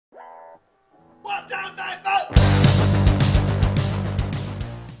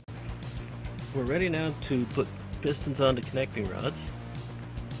we're ready now to put pistons onto connecting rods.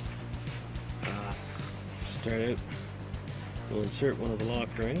 Start out, we'll insert one of the lock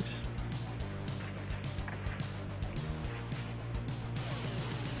rings.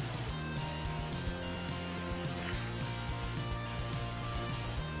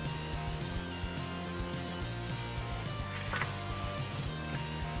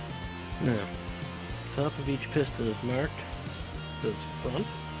 Now, top of each piston is marked, it says front,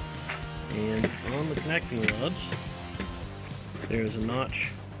 and on the connecting rods there is a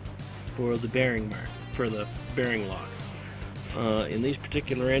notch for the bearing mark, for the bearing lock. In these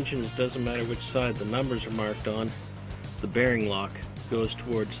particular engines, it doesn't matter which side the numbers are marked on, the bearing lock goes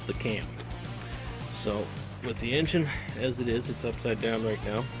towards the cam. So with the engine as it is, it's upside down right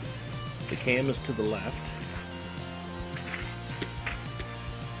now, the cam is to the left,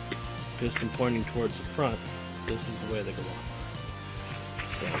 piston pointing towards the front. This is the way they go on.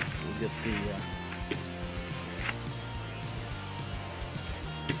 So we'll get the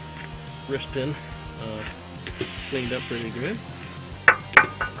wrist pin cleaned up pretty good.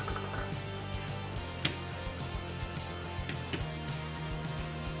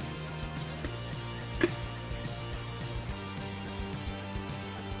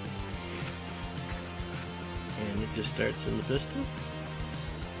 And it just starts in the piston.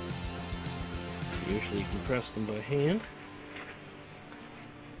 Usually you can press them by hand.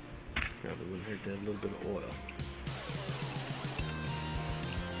 Probably wouldn't hurt to add a little bit of oil.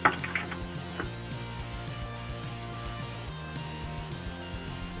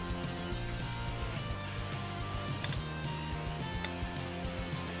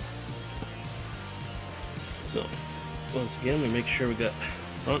 So, once again, we make sure we got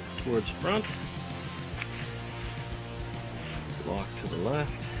front towards front, lock to the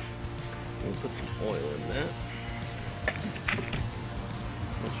left. We'll put some oil in that.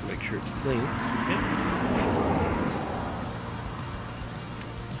 Let's make sure it's clean. Okay.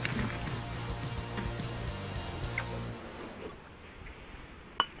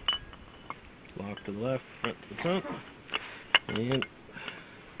 Lock to the left, front to the front, and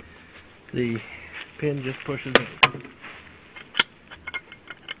the pin just pushes in.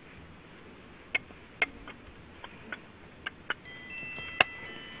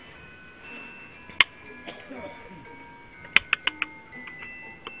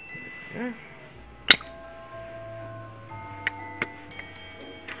 There.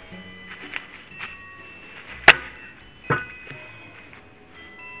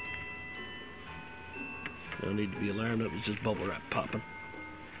 No need to be alarmed, it was just bubble wrap popping.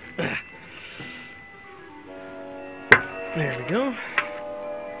 There we go.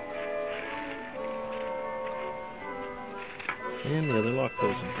 And the other lock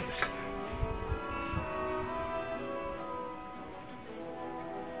goes in place.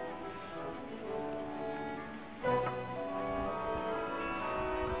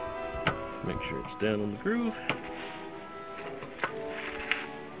 Make sure it's down in the groove.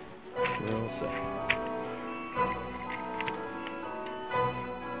 We're all set.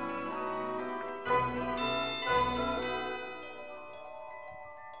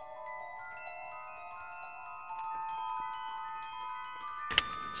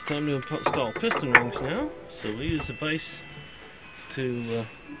 It's time to install piston rings now. So we use a vise to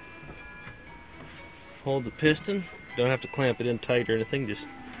hold the piston. Don't have to clamp it in tight or anything, just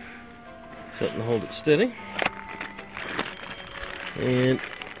something to hold it steady. And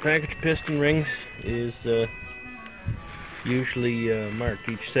package piston rings is usually marked,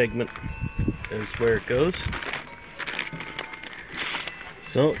 each segment is where it goes.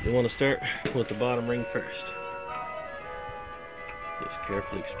 So you want to start with the bottom ring first. Just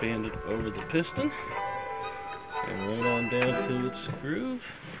carefully expand it over the piston and right on down to its groove.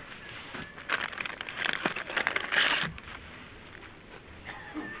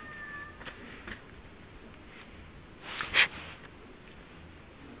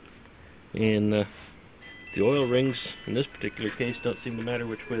 And the oil rings in this particular case don't seem to matter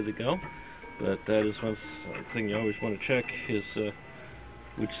which way they go, but that is one thing you always want to check, is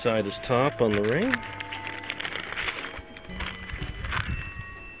which side is top on the ring.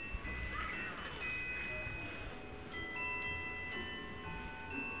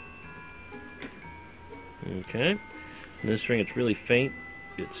 Okay, in this ring it's really faint,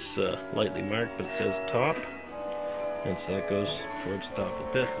 it's lightly marked, but it says top, and so that goes towards the top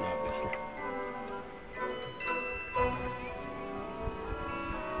of the piston, obviously.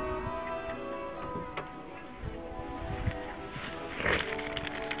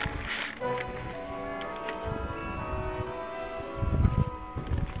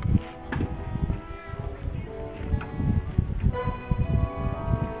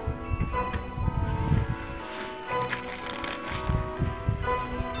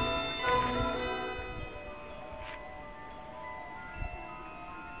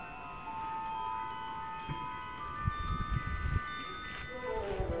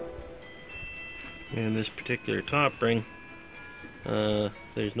 And this particular top ring,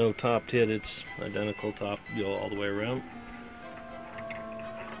 there's no top tit, it's identical top go all the way around.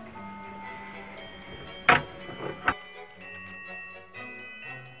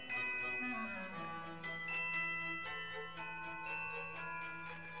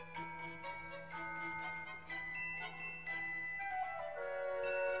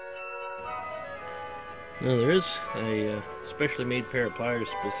 Now there is a specially made pair of pliers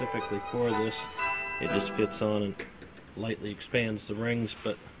specifically for this. It just fits on and lightly expands the rings,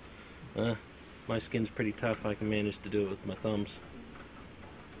 but my skin's pretty tough. I can manage to do it with my thumbs.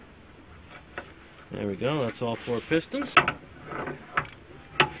 There we go, that's all 4 pistons.